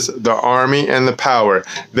horses, the army and the power.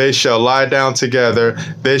 They shall lie down together,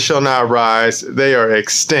 they shall not rise, they are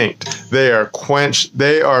extinct, they are quenched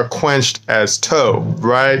as tow,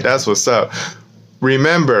 right? That's what's up.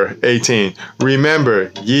 Remember, 18,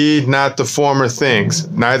 remember ye not the former things,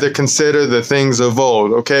 neither consider the things of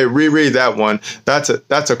old. Okay, reread that one. That's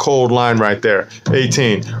a cold line right there.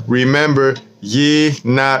 18, remember ye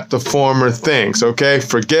not the former things, okay?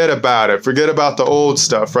 Forget about it. Forget about the old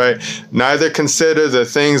stuff, right? Neither consider the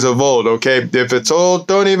things of old, okay? If it's old,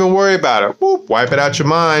 don't even worry about it. Whoop, wipe it out your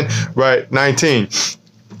mind, right? 19.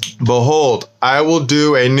 Behold, I will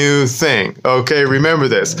do a new thing. Okay, remember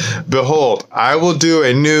this. Behold, I will do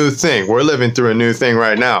a new thing. We're living through a new thing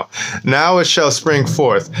right now. Now it shall spring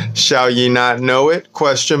forth. Shall ye not know it?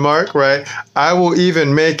 Question mark, right? I will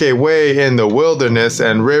even make a way in the wilderness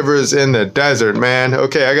and rivers in the desert, man.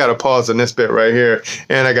 Okay, I got to pause on this bit right here,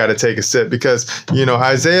 and I got to take a sip because, you know,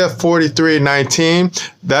 Isaiah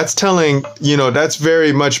 43:19, that's telling, you know, that's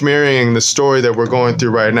very much mirroring the story that we're going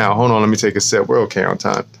through right now. Hold on, let me take a sip. We're okay on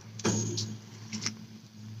time.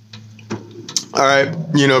 All right,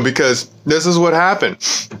 you know, because this is what happened,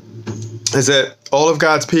 is that all of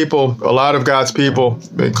God's people, a lot of God's people,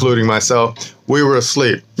 including myself, we were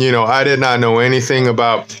asleep. You know, I did not know anything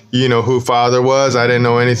about, you know, who Father was. I didn't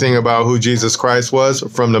know anything about who Jesus Christ was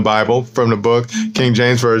from the Bible, from the book, King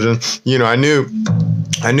James Version. You know, I knew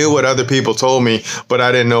what other people told me, but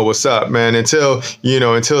I didn't know what's up, man, until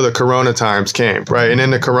the Corona times came, right? And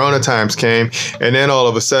then the Corona times came, and then all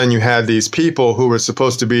of a sudden you had these people who were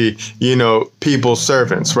supposed to be, you know, people's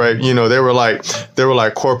servants, right? You know, they were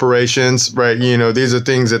like corporations, right? You know, these are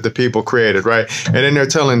things that the people created, right? And then they're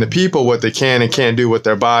telling the people what they can and can't do with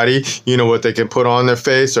their body, you know, what they can put on their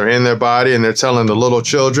face or in their body, and they're telling the little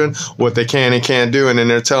children what they can and can't do, and then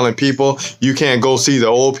they're telling people you can't go see the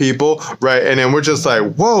old people, right? And then we're just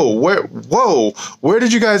like, whoa, where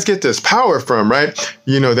did you guys get this power from, right?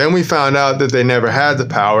 You know, then we found out that they never had the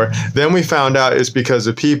power. Then we found out it's because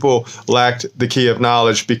the people lacked the key of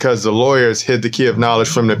knowledge, because the lawyers hid the key of knowledge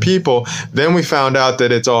from the people. Then we found out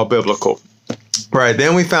that it's all biblical. Right.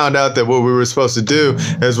 Then we found out that what we were supposed to do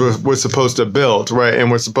is we're supposed to build, right?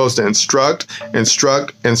 And we're supposed to instruct,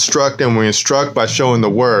 and we instruct by showing the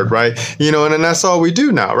word, right? And then that's all we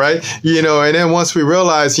do now, right? And then once we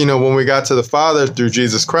realized, when we got to the Father through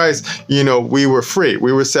Jesus Christ, we were free.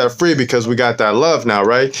 We were set free because we got that love now,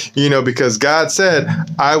 right? Because God said,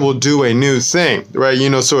 I will do a new thing, right?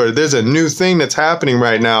 So there's a new thing that's happening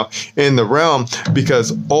right now in the realm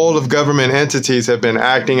because all of government entities have been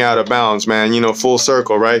acting out of bounds, man, full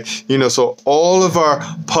circle, right? So all of our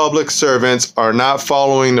public servants are not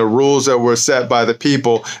following the rules that were set by the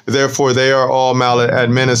people. Therefore, they are all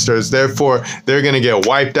maladministrators. Therefore, they're going to get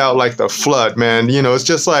wiped out like the flood, man. It's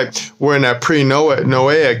just like we're in that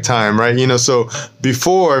pre-Noahic time, right? So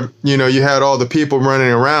before, you had all the people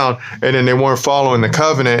running around and then they weren't following the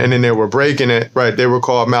covenant and then they were breaking it, right? They were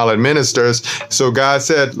called maladministrators. So God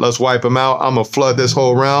said, let's wipe them out. I'm going to flood this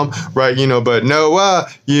whole realm, right? But Noah,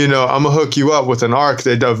 I'm going to hook you up with an ark,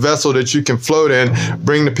 a vessel that you can float in,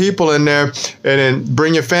 bring the people in there, and then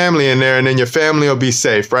bring your family in there, and then your family will be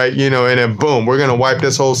safe, right? And then boom, we're going to wipe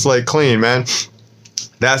this whole slate clean, man.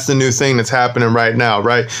 That's the new thing that's happening right now,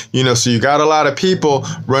 right? So you got a lot of people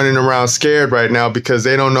running around scared right now because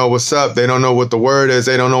they don't know what's up. They don't know what the word is.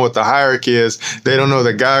 They don't know what the hierarchy is. They don't know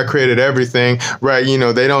that God created everything, right?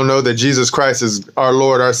 They don't know that Jesus Christ is our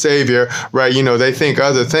Lord, our Savior, right? They think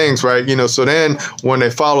other things, right? So then when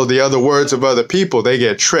they follow the other words of other people, they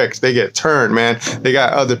get tricked. They get turned, man. They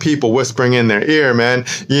got other people whispering in their ear, man.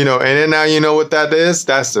 And then now you know what that is?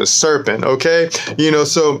 That's the serpent, okay?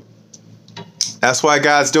 So that's why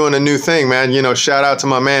God's doing a new thing, man. Shout out to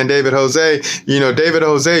my man, David Jose. David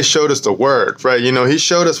Jose showed us the word, right? He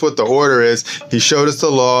showed us what the order is. He showed us the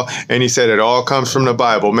law, and he said it all comes from the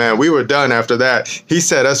Bible, man. We were done after that. He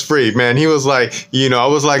set us free, man. He was like, I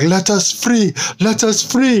was like, let us free.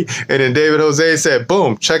 And then David Jose said,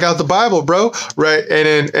 boom, check out the Bible, bro, right?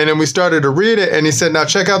 And then we started to read it, and he said, now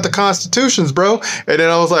check out the constitutions, bro. And then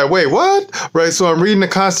I was like, wait, what? Right? So I'm reading the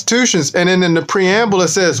constitutions, and then in the preamble, it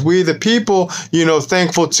says, we the people,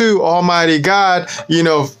 thankful to Almighty God,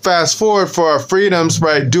 fast forward for our freedoms,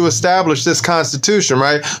 right, do establish this Constitution,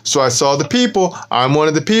 right? So I saw the people. I'm one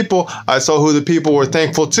of the people. I saw who the people were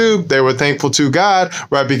thankful to. They were thankful to God,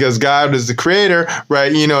 right, because God is the creator,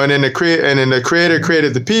 right, and then the creator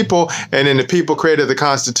created the people, and then the people created the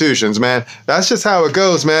constitutions, man. That's just how it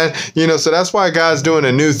goes, man. So that's why God's doing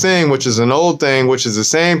a new thing, which is an old thing, which is the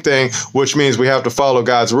same thing, which means we have to follow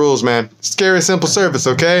God's rules, man. Scary, simple service,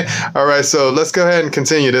 okay? All right, so let's go ahead and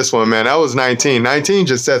continue this one, man. That was 19. 19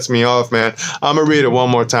 just sets me off, man. I'm going to read it one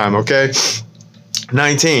more time, okay?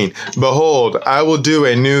 19. Behold, I will do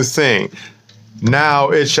a new thing. Now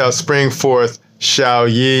it shall spring forth. Shall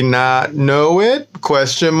ye not know it? ?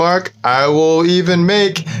 I will even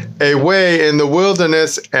make a way in the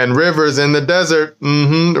wilderness and rivers in the desert.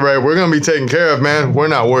 Right, we're going to be taken care of, man. We're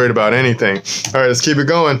not worried about anything. All right, let's keep it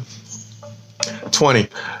going. 20.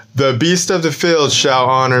 The beast of the field shall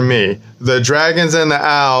honor me, the dragons and the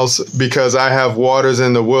owls, because I have waters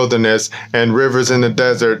in the wilderness and rivers in the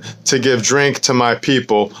desert to give drink to my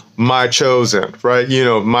people, my chosen, right?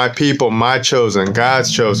 My people, my chosen,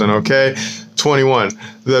 God's chosen, okay? 21.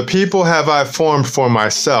 The people have I formed for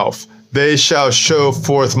myself. They shall show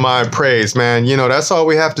forth my praise, man. That's all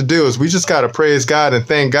we have to do is we just got to praise God and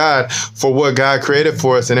thank God for what God created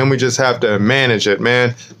for us. And then we just have to manage it,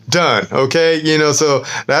 man. Done. Okay. So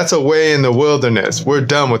that's a way in the wilderness. We're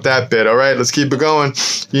done with that bit. All right. Let's keep it going.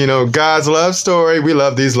 God's love story. We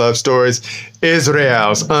love these love stories.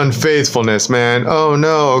 Israel's unfaithfulness, man. Oh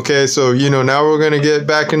no. Okay. So, now we're going to get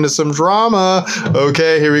back into some drama.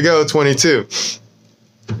 Okay. Here we go. 22.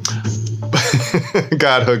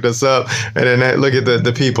 God hooked us up, and then look at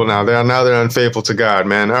the people now. They're unfaithful to God,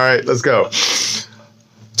 man. All right, let's go.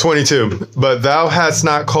 22. But thou hast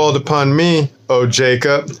not called upon me, O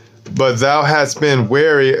Jacob, but thou hast been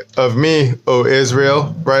wary of me, O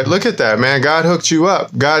Israel. Right? Look at that, man. God hooked you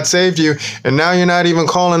up. God saved you, and now you're not even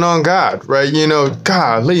calling on God, right?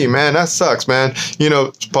 Golly, man, that sucks, man.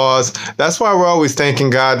 Pause. That's why we're always thanking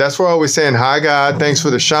God. That's why we're always saying, hi, God, thanks for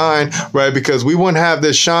the shine, right? Because we wouldn't have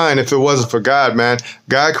this shine if it wasn't for God, man.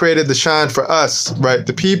 God created the shine for us, right?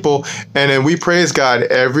 The people, and then we praise God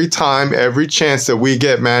every time, every chance that we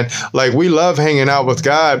get, man. Like, we love hanging out with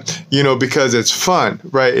God, because it's fun,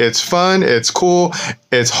 right? It's fun, it's cool,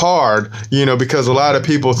 it's hard, because a lot of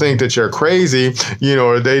people think that you're crazy,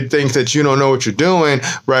 or they think that you don't know what you're doing,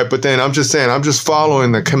 right? But then I'm just saying, I'm just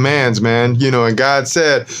following the commands, man, and God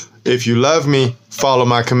said, if you love me, follow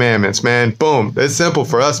my commandments, man. Boom. It's simple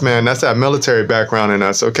for us, man. That's that military background in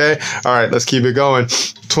us, okay? All right, let's keep it going.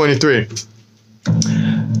 23.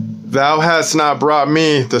 Thou hast not brought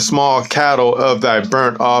me the small cattle of thy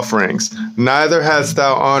burnt offerings, neither hast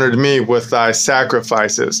thou honored me with thy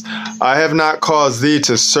sacrifices. I have not caused thee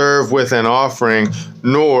to serve with an offering,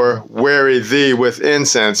 nor weary thee with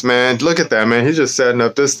incense. Man, look at that, man. He's just setting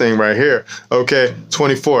up this thing right here. Okay,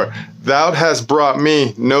 24. Thou hast brought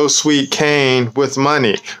me no sweet cane with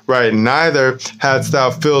money, right? Neither hast thou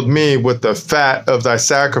filled me with the fat of thy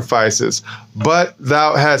sacrifices, but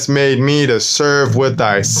thou hast made me to serve with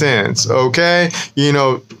thy sins. Okay,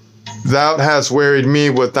 thou hast wearied me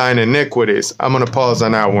with thine iniquities. I'm going to pause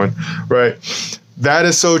on that one, right? That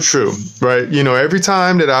is so true, right? Every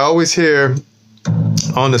time that I always hear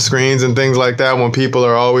on the screens and things like that, when people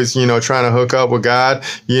are always, trying to hook up with God,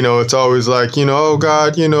 it's always like, oh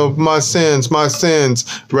God, my sins,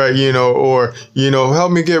 right? Or,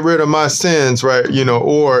 help me get rid of my sins, right?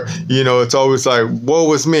 Or, it's always like,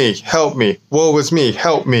 woe is me, help me, woe is me,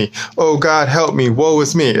 help me. Oh God, help me, woe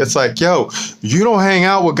is me. It's like, yo, you don't hang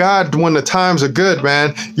out with God when the times are good,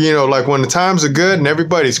 man. Like when the times are good and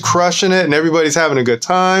everybody's crushing it and everybody's having a good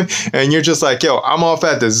time, and you're just like, yo, I'm off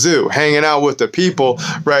at the zoo hanging out with the people,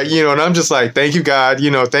 right? And I'm just like, thank you, God,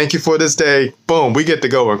 thank you for this day. Boom, we get to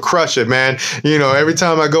go and crush it, man. Every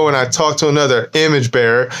time I go and I talk to another image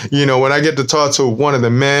bearer, when I get to talk to one of the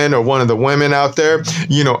men or one of the women out there,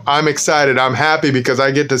 I'm excited, I'm happy because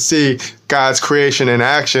I get to see God's creation in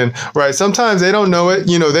action, right? Sometimes they don't know it,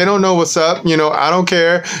 they don't know what's up, I don't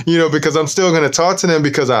care, because I'm still going to talk to them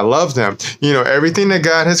because I love them. Everything that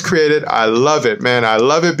God has created, I love it, man. I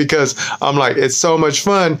love it because I'm like, it's so much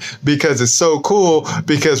fun because it's so cool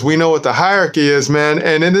because we know what the hierarchy is, man.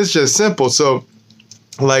 And it is just simple. So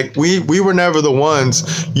like we were never the ones,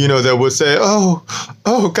 that would say,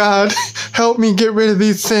 oh God, help me get rid of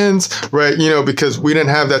these sins, right? Because we didn't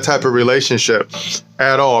have that type of relationship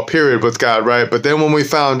at all, period, with God, right? But then when we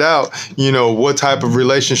found out, what type of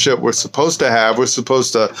relationship we're supposed to have, we're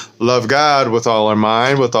supposed to love God with all our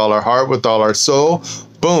mind, with all our heart, with all our soul.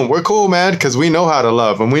 Boom, we're cool, man, because we know how to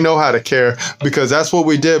love and we know how to care, because that's what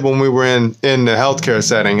we did when we were in the healthcare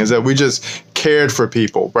setting, is that we just cared for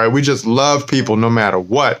people, right? We just loved people no matter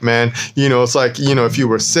what, man. It's like, if you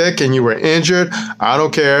were sick and you were injured, I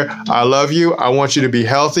don't care. I love you. I want you to be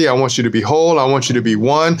healthy. I want you to be whole. I want you to be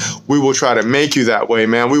one. We will try to make you that way,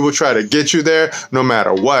 man. We will try to get you there no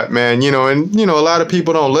matter what, man. And a lot of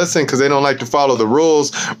people don't listen because they don't like to follow the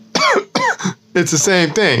rules. It's the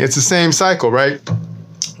same thing. It's the same cycle, right?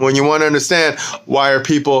 When you want to understand why are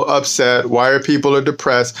people upset, why are people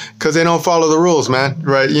depressed, because they don't follow the rules, man,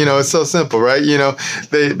 right? It's so simple, right?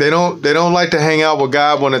 They don't like to hang out with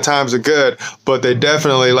God when the times are good, but they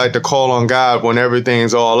definitely like to call on God when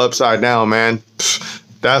everything's all upside down, man.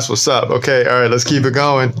 That's what's up. Okay, all right, let's keep it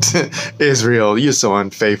going. Israel, you're so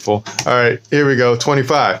unfaithful. All right, here we go.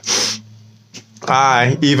 25.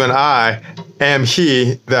 I, even I, am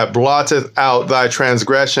he that blotteth out thy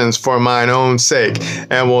transgressions for mine own sake,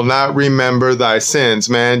 and will not remember thy sins.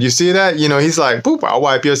 Man, you see that? He's like, boop, I'll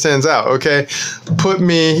wipe your sins out, okay? Put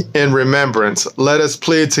me in remembrance. Let us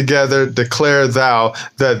plead together. Declare thou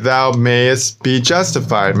that thou mayest be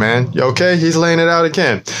justified, man. Okay? He's laying it out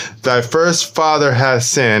again. Thy first father has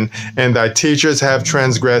sinned, and thy teachers have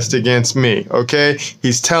transgressed against me, okay?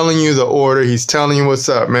 He's telling you the order. He's telling you what's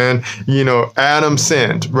up, man. Adam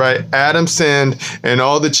sinned, right? Adam sinned, and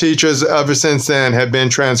all the teachers ever since then have been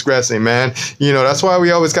transgressing, man. That's why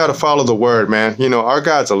we always got to follow the word, man. Our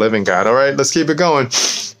God's a living God, all right? Let's keep it going.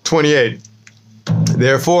 28.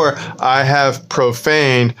 Therefore, I have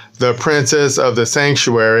profaned the princes of the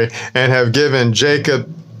sanctuary and have given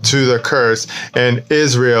Jacob to the curse and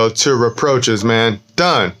Israel to reproaches, man.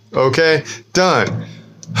 Done. Okay? Done.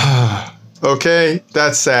 Okay,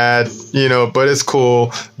 that's sad, but it's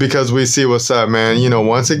cool because we see what's up, man.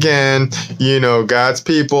 Once again, God's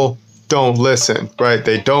people don't listen, right?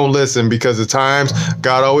 They don't listen because at times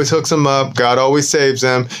God always hooks them up. God always saves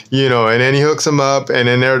them, and then he hooks them up, and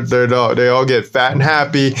then they all get fat and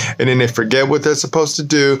happy, and then they forget what they're supposed to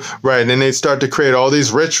do, right? And then they start to create all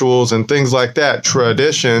these rituals and things like that,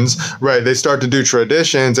 traditions, right? They start to do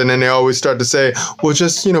traditions, and then they always start to say, well,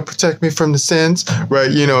 just, protect me from the sins,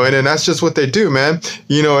 right? And then that's just what they do, man.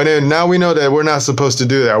 And then now we know that we're not supposed to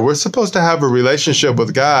do that. We're supposed to have a relationship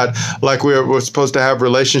with God like we're supposed to have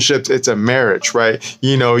relationships. It's a marriage, right?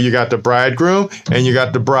 You got the bridegroom and you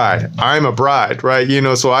got the bride. I'm a bride, right?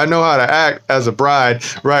 So I know how to act as a bride,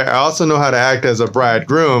 right? I also know how to act as a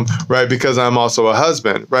bridegroom, right? Because I'm also a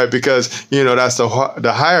husband, right? Because, that's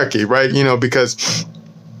the hierarchy, right? Because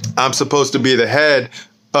I'm supposed to be the head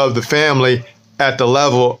of the family at the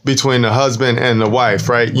level between the husband and the wife,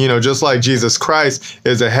 right? You know, just like Jesus Christ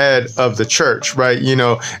is the head of the church, right? You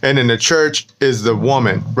know, and then the church is the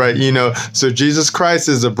woman, right? You know, so Jesus Christ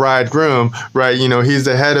is the bridegroom, right? You know, he's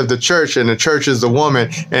the head of the church and the church is the woman.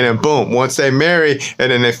 And then boom, once they marry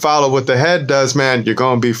and then they follow what the head does, man, you're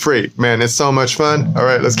going to be free. Man, it's so much fun. All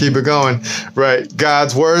right, let's keep it going, right?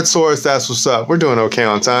 God's word source, that's what's up. We're doing okay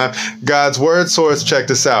on time. God's word source, check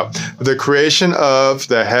this out. The creation of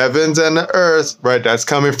the heavens and the earth, right? That's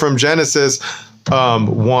coming from Genesis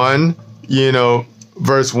 1, you know,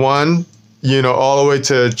 verse 1, you know, all the way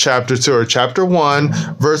to chapter 2, or chapter 1,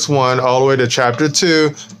 verse 1, all the way to chapter 2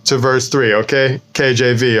 to verse 3, okay?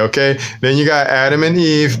 KJV, okay? Then you got Adam and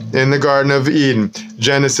Eve in the Garden of Eden,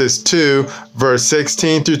 Genesis 2, verse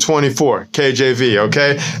 16 through 24, KJV,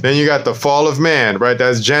 okay? Then you got the fall of man, right?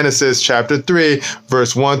 That's Genesis chapter 3,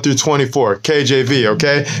 verse 1 through 24, KJV,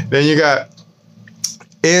 okay? Then you got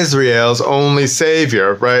Israel's only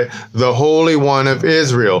Savior, right? The Holy One of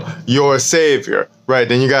Israel, your Savior, right?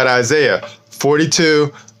 Then you got Isaiah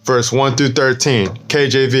 42, verse 1 through 13,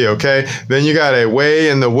 KJV, okay? Then you got a way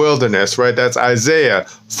in the wilderness, right? That's Isaiah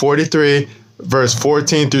 43, verse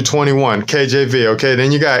 14 through 21, KJV, okay?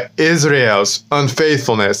 Then you got Israel's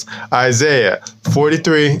unfaithfulness, Isaiah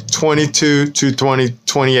 43, 22 to 28,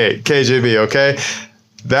 KJV, okay?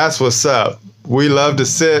 That's what's up. We love to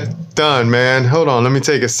sip. Done, man. Hold on, let me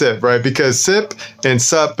take a sip, right? Because sip and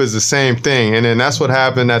sup is the same thing. And then that's what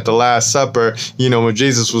happened at the Last Supper, you know, when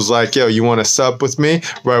Jesus was like, yo, you want to sup with me?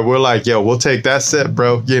 Right? We're like, yo, we'll take that sip,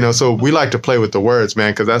 bro. You know, so we like to play with the words,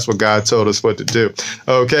 man, because that's what God told us what to do.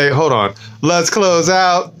 Okay, hold on. Let's close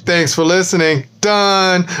out. Thanks for listening.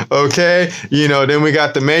 Done. Okay. You know, then we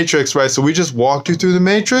got the matrix, right? So we just walked you through the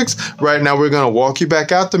matrix. Right now we're going to walk you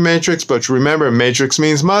back out the matrix. But remember, matrix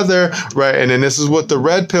means mother, right? And then this is what the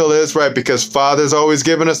red pill is, right? Because Father's always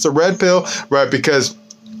giving us the red pill, right? Because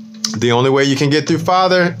the only way you can get through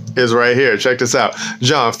Father is right here. Check this out.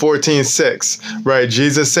 John 14:6, right?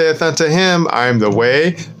 Jesus saith unto him, I am the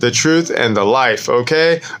way, the truth, and the life,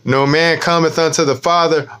 okay? No man cometh unto the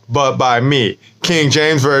Father but by me. King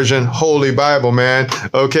James Version, Holy Bible, man.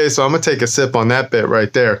 Okay, so I'm going to take a sip on that bit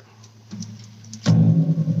right there.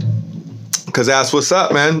 Because that's what's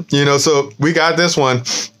up, man. You know, so we got this one.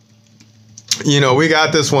 You know, we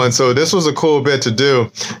got this one. So this was a cool bit to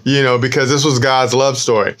do, you know, because this was God's love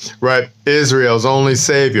story, right? Israel's only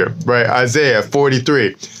Savior, right? Isaiah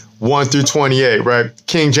 43, 1 through 28, right?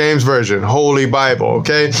 King James Version, Holy Bible,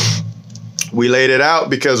 okay? We laid it out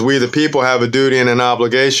because we, the people, have a duty and an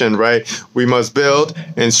obligation, right? We must build,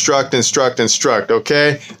 instruct,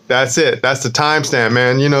 okay? That's it. That's the timestamp,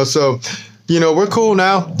 man. You know, so, you know, we're cool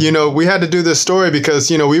now. You know, we had to do this story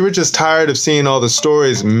because, you know, we were just tired of seeing all the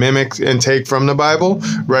stories mimic and take from the Bible,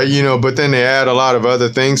 right? You know, but then they add a lot of other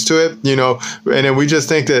things to it, you know, and then we just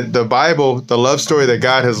think that the Bible, the love story that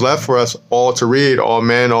God has left for us all to read, all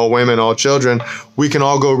men, all women, all children, we can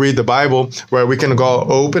all go read the Bible, right? We can go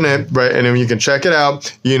open it, right? And then you can check it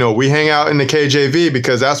out. You know, we hang out in the KJV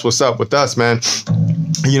because that's what's up with us, man.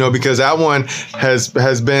 You know, because that one has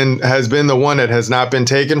been the one that has not been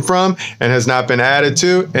taken from and has not been added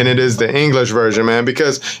to, and it is the English version, man.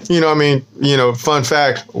 Because, you know, I mean, you know, fun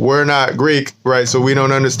fact, we're not Greek, right? So we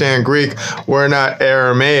don't understand Greek. We're not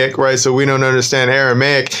Aramaic, right? So we don't understand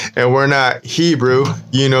Aramaic, and we're not Hebrew,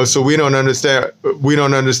 you know, so we don't understand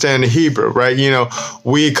the Hebrew, right? You know,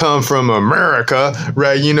 we come from America,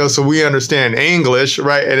 right? You know, so we understand English,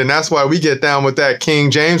 right? And then that's why we get down with that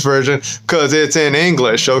King James Version, because it's in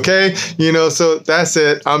English, okay? You know, so that's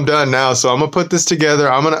it. I'm done now. So I'm going to put this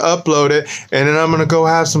together. I'm going to upload it, and then I'm going to go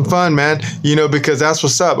have some fun, man, you know, because that's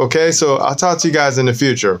what's up, okay? So I'll talk to you guys in the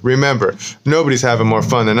future. Remember, nobody's having more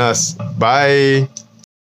fun than us. Bye.